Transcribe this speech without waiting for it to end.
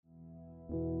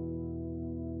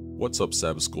What's up,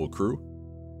 Sabbath School crew?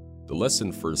 The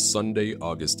lesson for Sunday,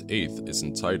 August 8th is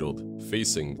entitled,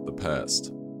 Facing the Past.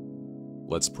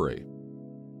 Let's pray.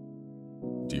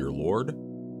 Dear Lord,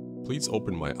 please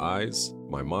open my eyes,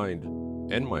 my mind,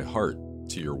 and my heart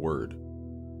to your word.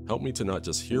 Help me to not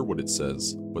just hear what it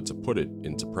says, but to put it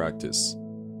into practice.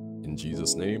 In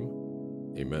Jesus' name,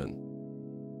 amen.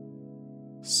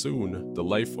 Soon, the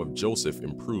life of Joseph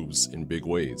improves in big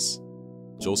ways.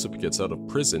 Joseph gets out of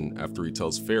prison after he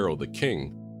tells Pharaoh, the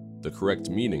king, the correct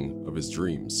meaning of his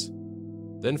dreams.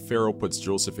 Then Pharaoh puts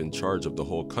Joseph in charge of the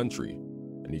whole country,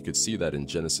 and you could see that in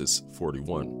Genesis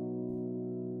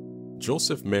 41.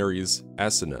 Joseph marries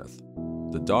Asenath,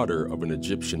 the daughter of an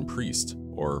Egyptian priest,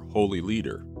 or holy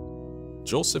leader.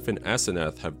 Joseph and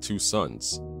Asenath have 2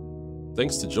 sons.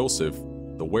 Thanks to Joseph,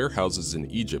 the warehouses in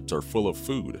Egypt are full of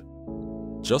food.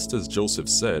 Just as Joseph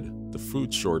said, the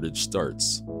food shortage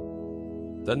starts.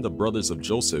 Then the brothers of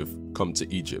Joseph come to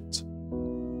Egypt.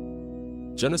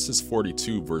 Genesis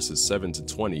 42 verses 7 to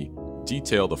 20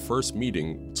 detail the first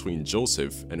meeting between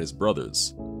Joseph and his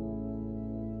brothers.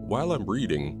 While I'm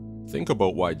reading, think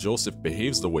about why Joseph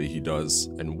behaves the way he does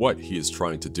and what he is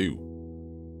trying to do.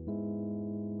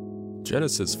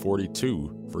 Genesis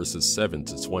 42 verses 7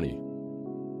 to 20.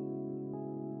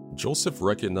 Joseph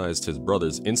recognized his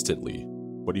brothers instantly,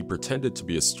 but he pretended to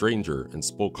be a stranger and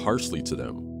spoke harshly to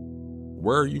them.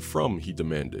 "Where are you from?" he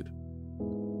demanded.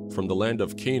 "From the land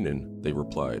of Canaan," they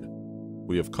replied.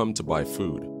 "We have come to buy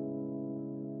food."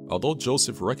 Although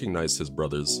Joseph recognized his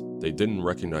brothers, they didn't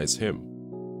recognize him,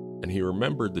 and he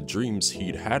remembered the dreams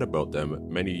he'd had about them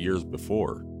many years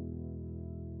before.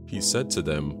 He said to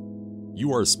them,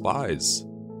 "You are spies.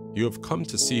 You have come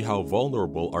to see how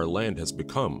vulnerable our land has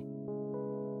become."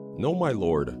 "No, my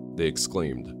lord," they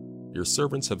exclaimed. "Your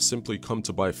servants have simply come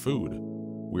to buy food.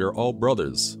 We are all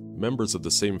brothers, members of the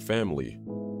same family.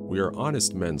 We are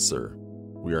honest men, sir.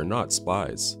 We are not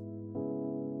spies."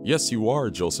 "Yes, you are,"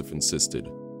 Joseph insisted.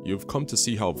 "You have come to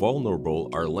see how vulnerable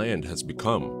our land has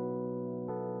become."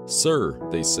 "Sir,"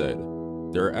 they said,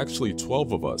 "there are actually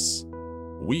 12 of us.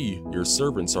 We, your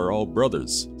servants, are all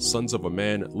brothers, sons of a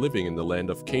man living in the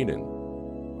land of Canaan.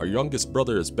 Our youngest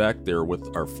brother is back there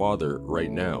with our father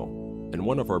right now, and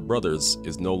one of our brothers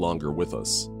is no longer with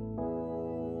us."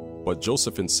 But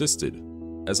Joseph insisted,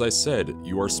 "As I said,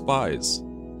 you are spies.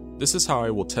 This is how I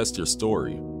will test your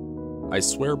story. I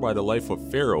swear by the life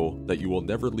of Pharaoh that you will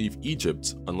never leave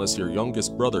Egypt unless your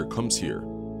youngest brother comes here.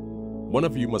 One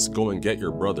of you must go and get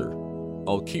your brother.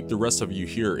 I'll keep the rest of you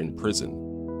here in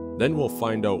prison. Then we'll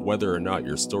find out whether or not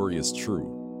your story is true.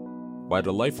 By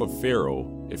the life of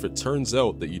Pharaoh, if it turns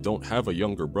out that you don't have a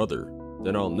younger brother,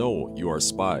 then I'll know you are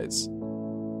spies."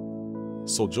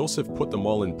 So Joseph put them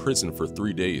all in prison for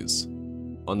 3 days.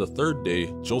 On the 3rd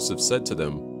day, Joseph said to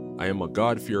them, "I am a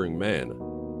God-fearing man.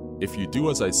 If you do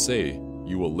as I say,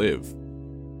 you will live.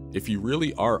 If you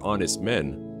really are honest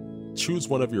men, choose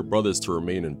one of your brothers to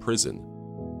remain in prison.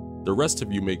 The rest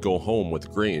of you may go home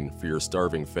with grain for your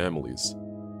starving families.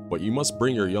 But you must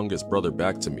bring your youngest brother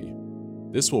back to me.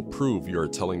 This will prove you are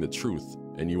telling the truth,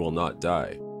 and you will not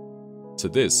die." To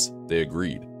this, they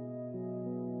agreed.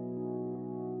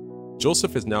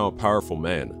 Joseph is now a powerful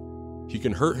man. He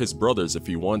can hurt his brothers if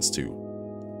he wants to.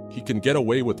 He can get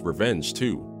away with revenge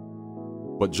too.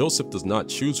 But Joseph does not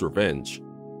choose revenge.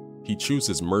 He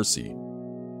chooses mercy.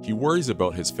 He worries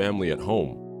about his family at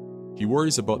home. He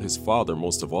worries about his father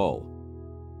most of all.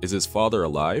 Is his father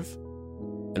alive?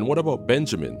 And what about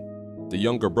Benjamin, the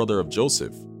younger brother of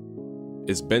Joseph?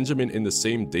 Is Benjamin in the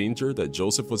same danger that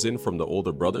Joseph was in from the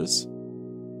older brothers?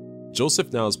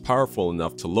 Joseph now is powerful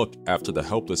enough to look after the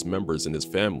helpless members in his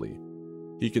family.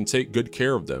 He can take good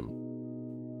care of them.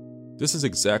 This is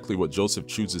exactly what Joseph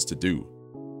chooses to do.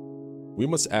 We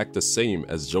must act the same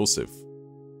as Joseph.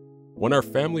 When our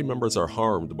family members are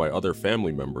harmed by other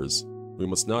family members, we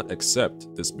must not accept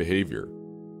this behavior.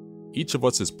 Each of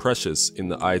us is precious in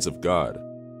the eyes of God.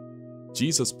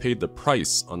 Jesus paid the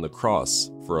price on the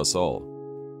cross for us all.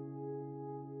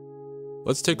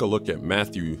 Let's take a look at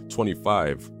Matthew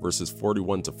 25 verses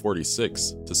 41 to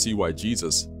 46 to see why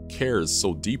Jesus cares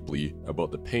so deeply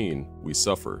about the pain we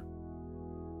suffer.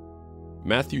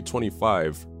 Matthew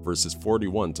 25 verses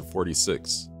 41 to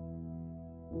 46.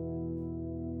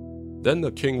 "Then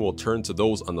the king will turn to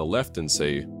those on the left and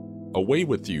say, 'Away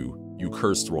with you, you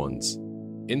cursed ones,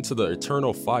 into the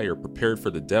eternal fire prepared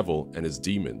for the devil and his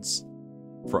demons.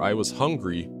 For I was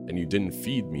hungry, and you didn't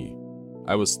feed me.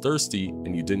 I was thirsty,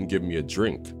 and you didn't give me a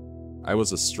drink. I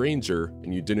was a stranger,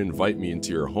 and you didn't invite me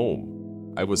into your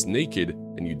home. I was naked,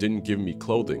 and you didn't give me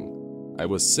clothing. I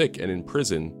was sick and in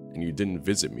prison, and you didn't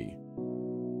visit me.'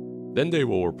 Then they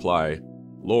will reply,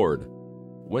 'Lord,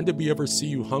 When did we ever see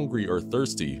you hungry or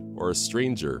thirsty, or a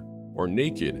stranger, or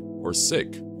naked, or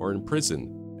sick, or in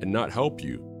prison, and not help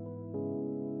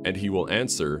you? And he will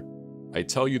answer, I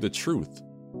tell you the truth.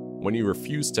 When you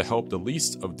refuse to help the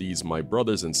least of these my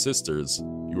brothers and sisters,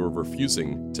 you are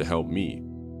refusing to help me.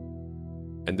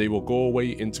 And they will go away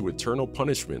into eternal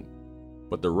punishment,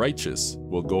 but the righteous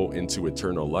will go into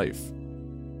eternal life.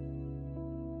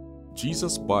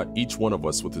 Jesus bought each one of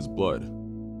us with his blood.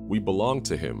 We belong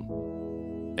to him.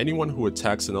 Anyone who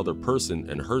attacks another person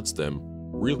and hurts them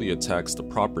really attacks the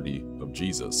property of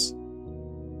Jesus.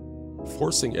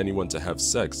 Forcing anyone to have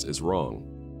sex is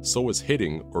wrong. So is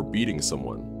hitting or beating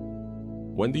someone.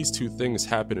 When these two things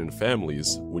happen in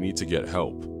families, we need to get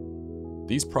help.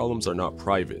 These problems are not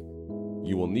private.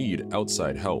 You will need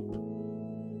outside help.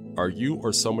 Are you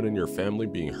or someone in your family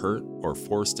being hurt or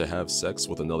forced to have sex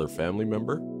with another family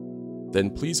member? Then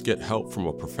please get help from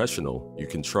a professional you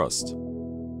can trust.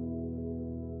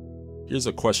 Here's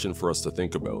a question for us to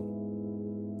think about.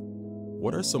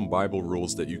 What are some Bible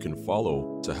rules that you can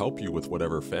follow to help you with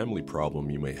whatever family problem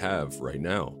you may have right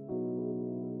now?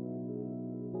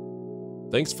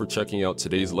 Thanks for checking out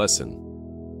today's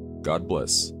lesson. God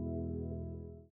bless.